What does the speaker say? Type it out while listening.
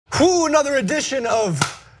Whew, another edition of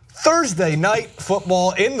Thursday Night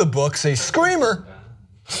Football in the books. A screamer,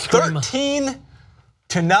 13-9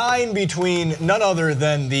 between none other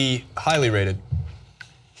than the highly rated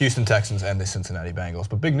Houston Texans and the Cincinnati Bengals.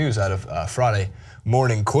 But big news out of Friday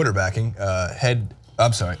morning quarterbacking.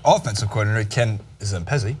 Offensive coordinator Ken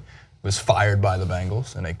Zampese was fired by the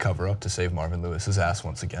Bengals in a cover-up to save Marvin Lewis's ass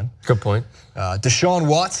once again. Good point. DeShaun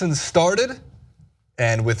Watson started,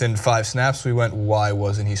 and within 5 snaps we went, why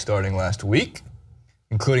wasn't he starting last week?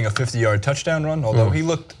 Including a 50-yard touchdown run, although he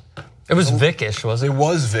looked... It was Vic-ish, wasn't it? It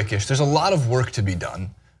was Vic-ish. There's a lot of work to be done,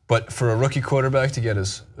 but for a rookie quarterback to get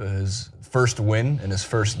his first win in his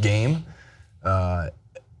first game,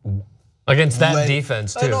 against that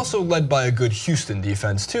defense too, and also led by a good Houston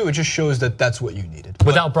defense too. It just shows that that's what you needed.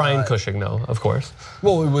 Without Brian Cushing, though, of course.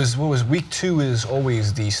 Well, what was week 2 is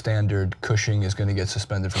always the standard. Cushing is going to get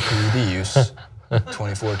suspended for PED use.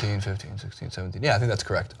 2014, 15, 16, 17. Yeah, I think that's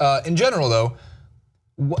correct. In general, though,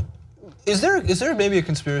 is there maybe a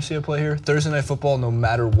conspiracy at play here? Thursday Night Football, no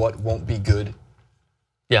matter what, won't be good.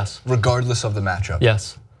 Yes. Regardless of the matchup.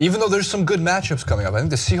 Yes. Even though there's some good matchups coming up. I think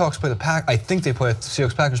the Seahawks play the Pack. I think they play the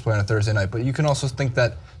Seahawks-Packers play on a Thursday night. But you can also think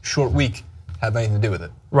that short week have anything to do with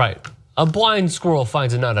it. Right. A blind squirrel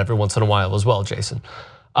finds a nut every once in a while as well, Jason.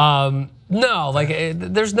 No, like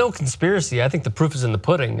there's no conspiracy. I think the proof is in the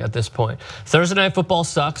pudding at this point. Thursday Night Football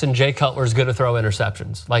sucks, and Jay Cutler's going to throw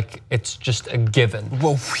interceptions. Like, it's just a given.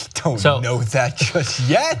 Well, we don't know that just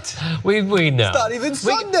yet. We know. It's not even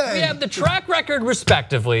Sunday. We have the track record,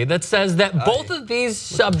 respectively, that says that both of these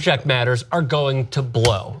subject matters are going to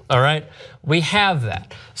blow. All right, we have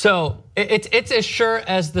that. So it's as sure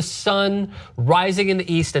as the sun rising in the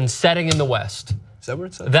east and setting in the west. Is that what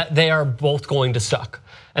it says? That they are both going to suck.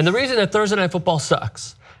 And the reason that Thursday Night Football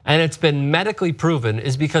sucks, and it's been medically proven,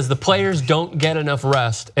 is because the players don't get enough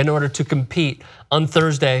rest in order to compete on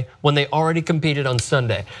Thursday when they already competed on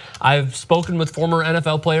Sunday. I've spoken with former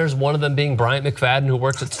NFL players, one of them being Bryant McFadden, who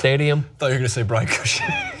works at Stadium. I thought you were going to say Brian Cushing.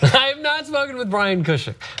 I have not spoken with Brian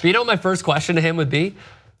Cushing. But you know what my first question to him would be?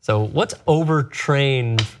 So what's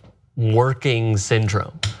overtrained working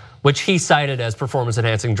syndrome? Which he cited as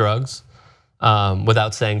performance-enhancing drugs.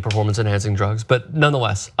 Without saying performance-enhancing drugs, but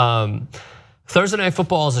nonetheless, Thursday Night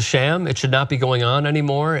Football is a sham. It should not be going on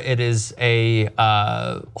anymore. It is a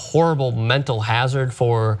horrible mental hazard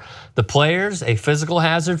for the players, a physical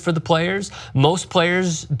hazard for the players. Most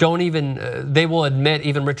players don't even, they will admit,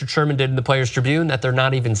 even Richard Sherman did in the Players Tribune, that they're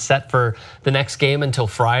not even set for the next game until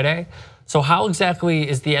Friday. So how exactly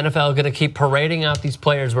is the NFL going to keep parading out these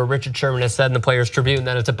players where Richard Sherman has said in the Players Tribune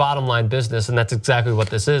that it's a bottom line business, and that's exactly what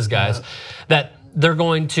this is, guys, that they're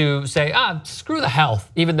going to say, screw the health,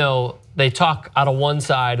 even though they talk out of one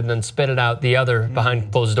side and then spit it out the other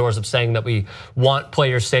behind closed doors of saying that we want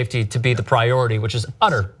player safety to be the priority, which is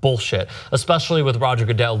utter bullshit, especially with Roger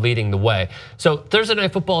Goodell leading the way. So Thursday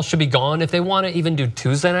Night Football should be gone. If they want to even do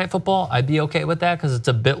Tuesday Night Football, I'd be okay with that because it's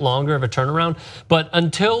a bit longer of a turnaround. But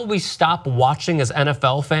until we stop watching as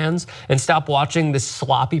NFL fans and stop watching this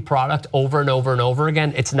sloppy product over and over and over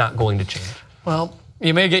again, it's not going to change. Well,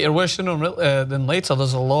 you may get your wish sooner than later.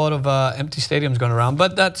 There's a lot of empty stadiums going around,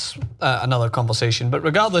 but that's another conversation. But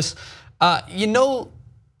regardless, you know,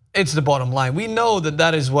 it's the bottom line. We know that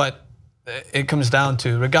that is what it comes down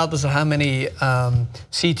to, regardless of how many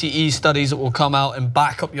CTE studies that will come out and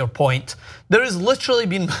back up your point. There has literally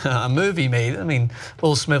been a movie made. I mean,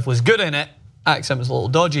 Will Smith was good in it. Accent was a little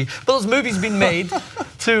dodgy, but those movies been made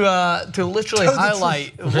to literally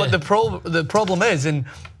highlight what the problem is, and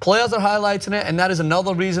players are highlighting it, and that is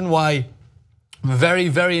another reason why very,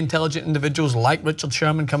 very intelligent individuals like Richard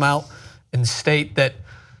Sherman come out and state that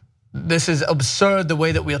this is absurd the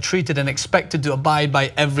way that we are treated and expected to abide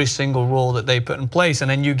by every single rule that they put in place.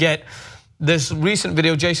 And then you get this recent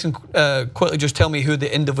video. Jason, quickly just tell me who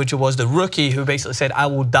the individual was, the rookie who basically said, "I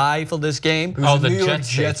will die for this game." Oh, the New York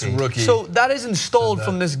Jets rookie. So that is installed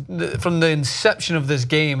from the inception of this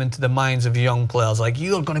game into the minds of young players. Like,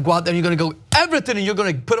 you're going to go out there, and you're going to go everything, and you're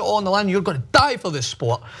going to put it all on the line. And you're going to die for this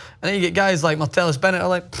sport. And then you get guys like Martellus Bennett are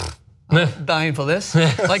like, "I'm not dying for this."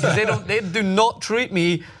 Like, they do not treat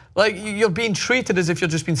me. Like, you're being treated as if you're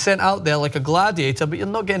just being sent out there like a gladiator, but you're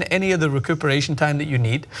not getting any of the recuperation time that you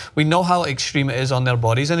need. We know how extreme it is on their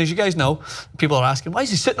bodies, and as you guys know, people are asking, why is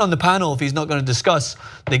he sitting on the panel if he's not going to discuss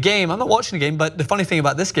the game? I'm not watching the game, but the funny thing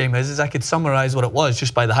about this game is I could summarize what it was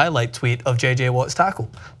just by the highlight tweet of JJ Watt's tackle.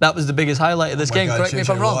 That was the biggest highlight of this game. Correct me if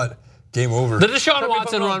I'm wrong. Game over. The DeShaun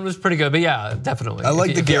Watson run was pretty good, but yeah, definitely. I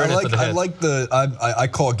like the game. I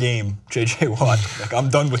call game JJ Watt. Like, I'm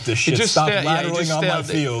done with this shit. Stop lateraling on my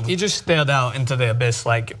field. He just stared out into the abyss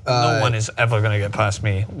like no one is ever going to get past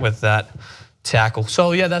me with that. tackle.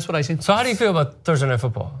 So yeah, that's what I see. So how do you feel about Thursday Night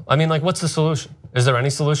Football? I mean, like, what's the solution? Is there any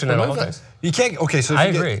solution at all? You can't. Okay, so if I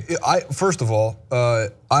you agree. First of all,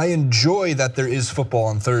 I enjoy that there is football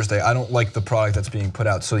on Thursday. I don't like the product that's being put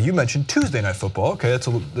out. So you mentioned Tuesday Night Football. Okay, at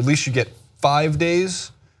least you get 5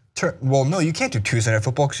 days. Well, no, you can't do Tuesday Night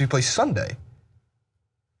Football because you play Sunday.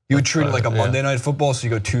 You would treat it like a Monday Night Football, so you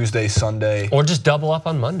go Tuesday, Sunday, or just double up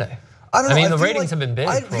on Monday. I don't know. I mean, the ratings have been big.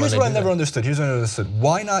 Here's what I never understood.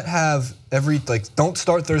 Why not have don't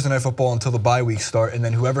start Thursday Night Football until the bye weeks start, and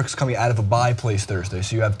then whoever's coming out of a bye plays Thursday,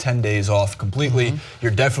 so you have 10 days off completely.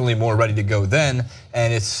 You're definitely more ready to go then,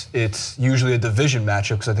 and it's usually a division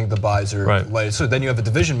matchup because I think the byes are late. So then you have a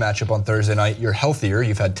division matchup on Thursday night. You're healthier.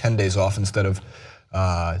 You've had 10 days off instead of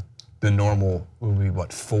the normal, would be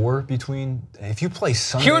what, 4 between? If you play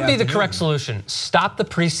Sunday Here would be the afternoon. correct solution. Stop the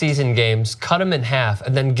preseason games, cut them in half,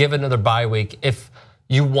 and then give another bye week if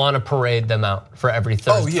you want to parade them out for every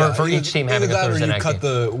Thursday, for each team having a Thursday night game. Cut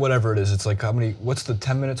the, whatever it is, it's like how many, what's the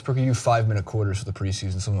 10 minutes per, you do 5-minute quarters for the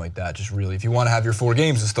preseason, something like that. Just really, if you want to have your 4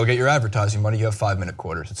 games and still get your advertising money, you have 5-minute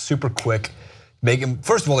quarters. It's super quick. Make them,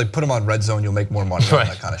 first of all, they put them on Red Zone, you'll make more money on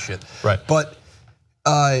that kind of shit. But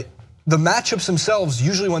the matchups themselves,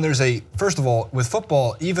 usually when there's first of all, with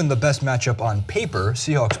football, even the best matchup on paper,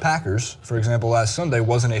 Seahawks-Packers, for example, last Sunday,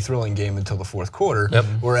 wasn't a thrilling game until the 4th quarter.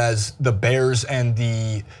 Whereas the Bears and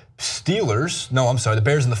the the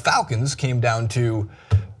Bears and the Falcons came down to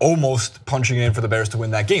almost punching it in for the Bears to win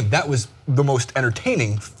that game. That was the most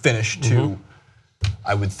entertaining finish to,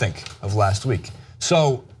 I would think, of last week.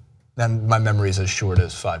 So, and my memory is as short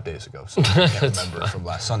as 5 days ago, so I can't remember it from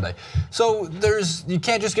last Sunday. So you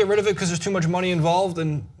can't just get rid of it because there's too much money involved,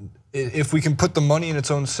 and if we can put the money in its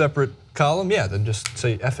own separate column, yeah, then just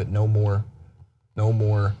say F it, no more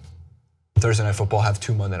Thursday Night Football, have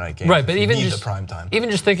 2 Monday night games. Right, but even just the prime time. Even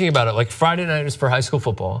just thinking about it, like Friday night is for high school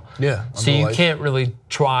football. Yeah. So you can't really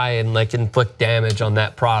try and like inflict damage on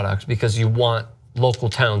that product because you want local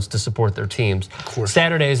towns to support their teams. Of course.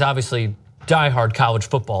 Saturday is obviously diehard college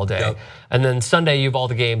football day. And then Sunday you have all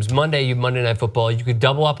the games. Monday you have Monday Night Football. You could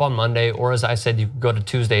double up on Monday, or as I said, you could go to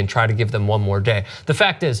Tuesday and try to give them one more day. The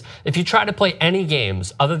fact is, if you try to play any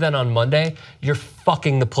games other than on Monday, you're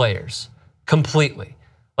fucking the players completely.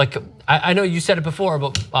 Like, I know you said it before,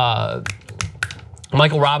 but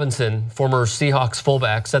Michael Robinson, former Seahawks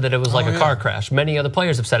fullback, said that it was like a car crash. Many other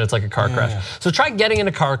players have said it's like a car crash. So try getting in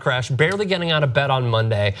a car crash, barely getting out of bed on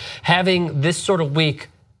Monday, having this sort of week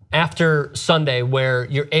after Sunday where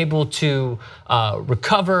you're able to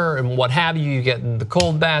recover and what have you. You get in the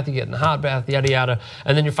cold bath, you get in the hot bath, yada yada,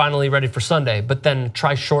 and then you're finally ready for Sunday. But then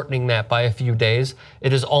try shortening that by a few days.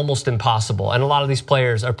 It is almost impossible. And a lot of these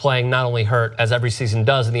players are playing not only hurt, as every season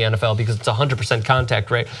does in the NFL because it's 100%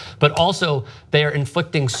 contact rate, but also they are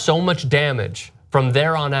inflicting so much damage from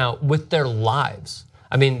there on out with their lives.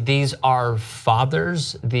 I mean, these are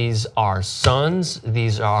fathers, these are sons,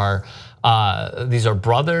 these are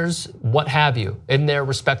brothers, what have you, in their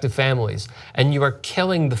respective families. And you are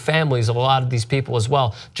killing the families of a lot of these people as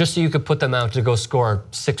well, just so you could put them out to go score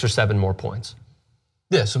 6 or 7 more points.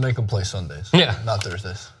 Yeah, so make them play Sundays, not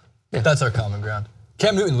Thursdays. Yeah. That's our common ground.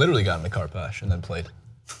 Cam Newton literally got in a car crash and then played.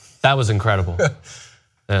 That was incredible.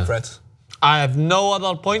 Fretz? I have no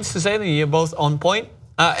other points to say than you're both on point.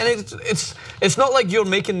 And it's not like you're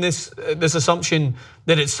making this assumption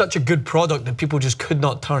that it's such a good product that people just could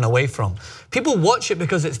not turn away from. People watch it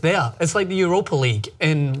because it's there. It's like the Europa League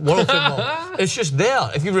in world football. It's just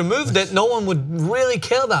there. If you removed it, no one would really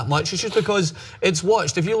care that much. It's just because it's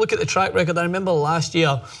watched. If you look at the track record, I remember last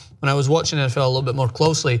year when I was watching NFL a little bit more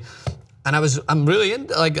closely, and I'm really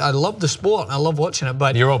into, like, I love the sport and I love watching it,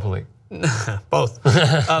 but Europa League. Both.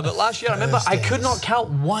 But last year I remember I could not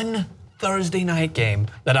count one Thursday night game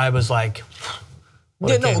that I was like,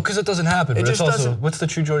 yeah, no, because it doesn't happen. It just doesn't. What's the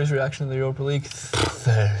True Jordy's reaction in the Europa League?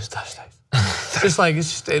 Thursdays. It's like,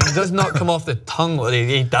 it does not come off the tongue.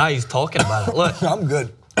 He dies talking about it. Look, I'm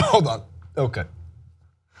good. Hold on. Okay.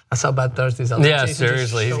 That's how bad Thursdays are. Yeah,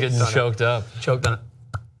 seriously, he's getting choked up. Choked on it.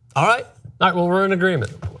 All right. All right, well, we're in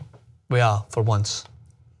agreement. We are, for once.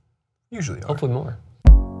 Usually are. Hopefully more.